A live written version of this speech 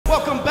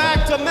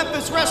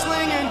Memphis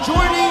Wrestling, and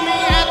joining me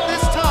at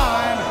this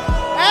time,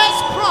 as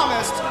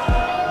promised,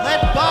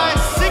 led by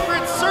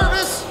Secret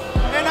Service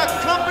and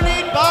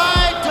accompanied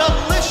by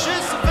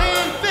Delicious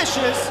Van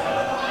Vicious,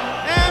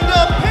 and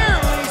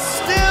apparently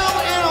still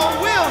in a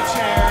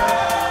wheelchair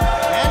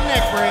and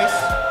neck brace,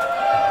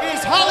 is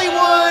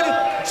Hollywood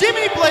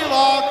Jimmy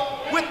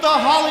Blaylock with the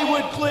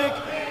Hollywood Clique.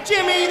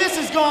 Jimmy, this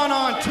has gone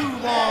on too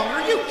long.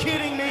 Are you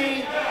kidding me?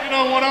 You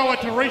know, when I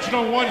went to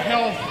Regional One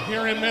Health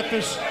here in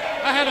Memphis,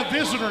 I had a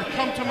visitor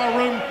come to my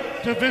room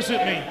to visit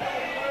me.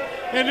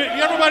 And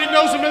everybody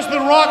knows him as The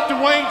Rock,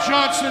 Dwayne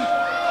Johnson.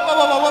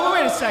 Whoa,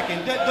 wait a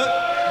second.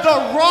 The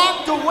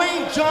Rock,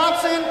 Dwayne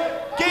Johnson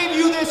gave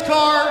you this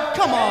card?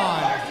 Come on.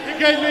 He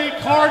gave me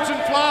cards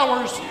and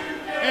flowers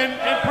and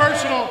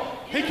personal.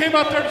 He came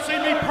up there to see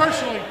me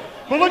personally.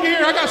 But look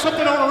here, I got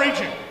something I want to read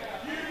you.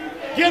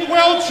 Get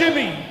well,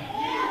 Jimmy.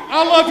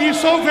 I love you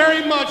so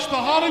very much. The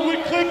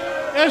Hollywood Clique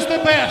is the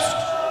best.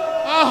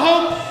 I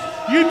hope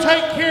you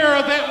take care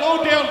of that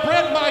low-down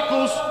Bret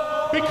Michaels.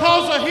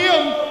 Because of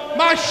him,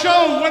 my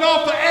show went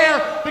off the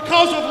air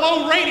because of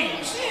low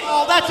ratings.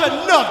 Oh, that's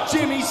enough,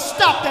 Jimmy.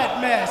 Stop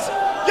that mess.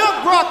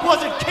 Young Brock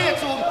wasn't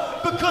canceled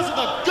because of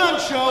the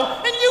GunShow,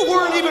 and you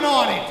weren't even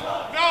on it.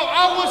 No,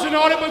 I wasn't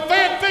on it, but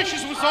Van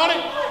Vicious was on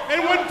it.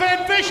 And when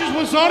Van Vicious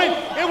was on it,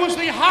 it was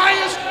the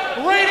highest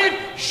rated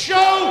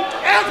show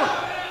ever.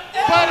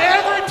 But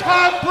every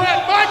time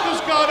Bret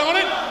Michaels got on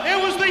it, it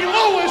was the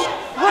lowest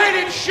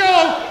rated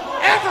show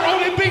ever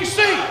on NBC.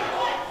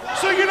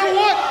 So you know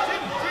what?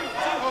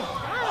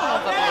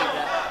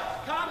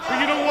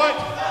 But you know what?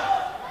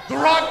 The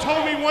Rock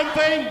told me one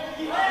thing.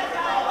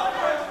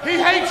 He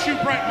hates you,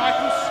 Bret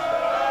Michaels.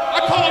 I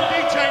call him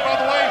DJ, by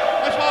the way.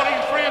 That's why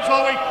his friends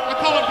always, I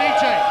call him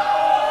DJ.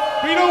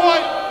 But you know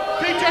what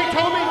DJ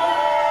told me?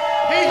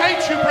 He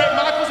hates you, Bret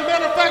Michaels. As a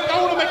matter of fact, I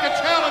want to make a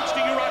challenge to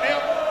you right now.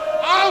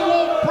 I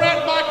want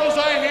Bret Michaels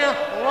out here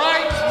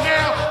right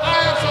now.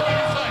 I have something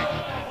to say.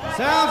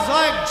 Sounds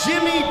like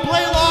Jimmy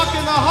Blaylock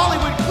and the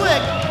Hollywood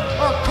Clique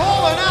are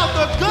calling out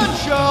the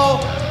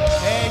GunShow,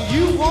 and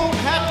you won't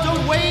have to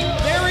wait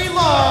very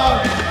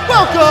long.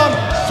 Welcome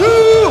to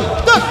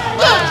the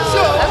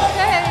GunShow.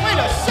 Okay. Wait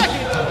a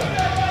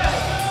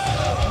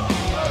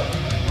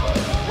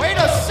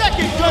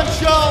second,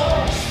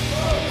 GunShow.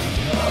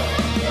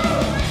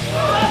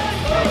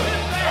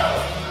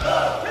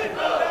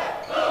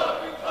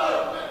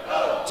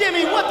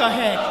 Jimmy, what the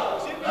heck?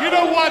 You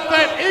know what?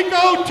 That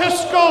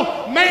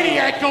egotistical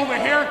maniac over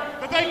here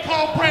that they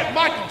call Bret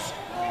Michaels.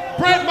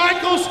 Bret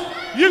Michaels,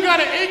 you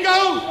got an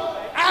ego.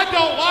 I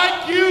don't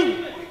like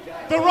you.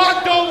 The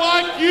Rock don't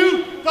like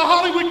you. The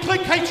Hollywood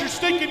Clique hates your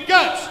stinking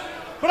guts.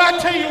 But I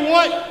tell you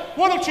what,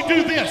 why don't you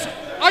do this?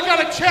 I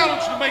got a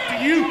challenge to make to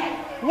you.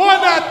 Why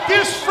not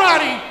this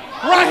Friday,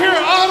 right here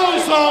at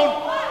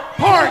AutoZone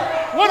Park,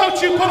 why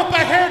don't you put up a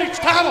heritage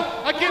title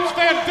against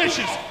Van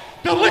Vicious?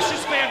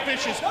 Delicious Van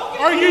Vicious.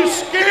 Are you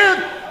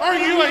scared? Are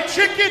you a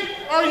chicken?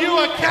 Are you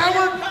a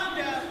coward?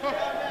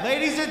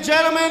 Ladies and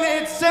gentlemen,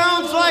 it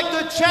sounds like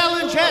the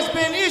challenge has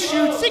been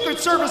issued. Secret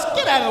Service,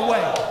 get out of the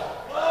way.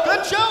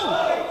 GunShow.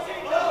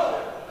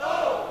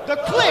 The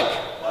Clique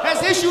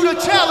has issued a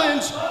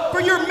challenge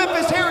for your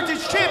Memphis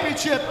Heritage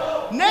Championship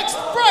next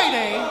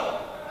Friday,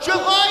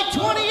 July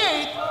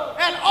 28th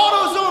at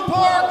AutoZone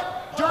Park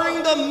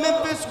during the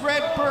Memphis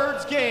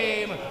Redbirds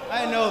game.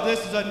 I know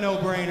this is a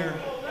no-brainer.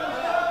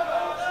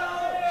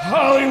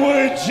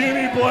 Hollywood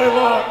Jimmy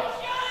Blaylock,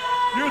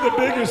 you're the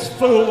biggest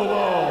fool of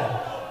all.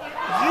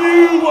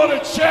 You want to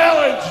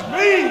challenge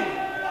me?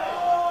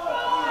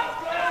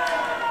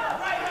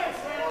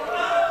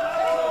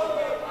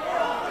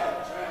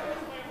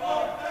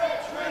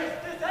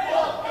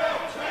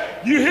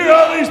 You hear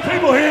all these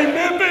people here in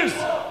Memphis?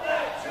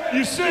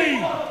 You see,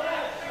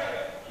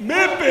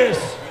 Memphis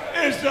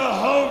is the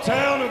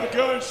hometown of the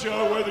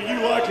GunShow, whether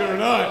you like it or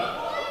not.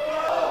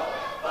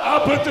 I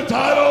put the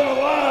title on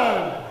the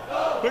line.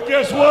 But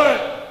guess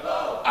what?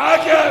 I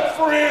got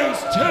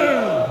friends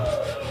too.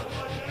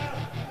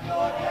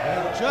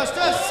 Just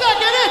a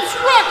second, it's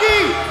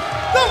Rocky,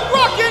 the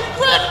Rockin'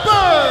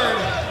 Redbird.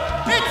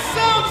 It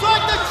sounds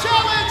like the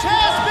challenge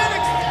has been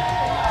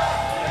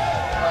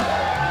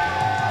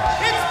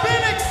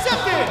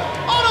accepted.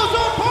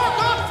 AutoZone Park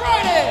on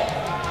Friday.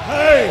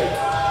 Hey,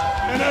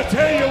 and I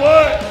tell you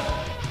what,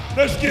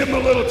 let's give them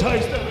a little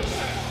taste of it.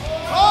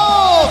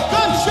 Oh,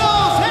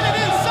 GunShow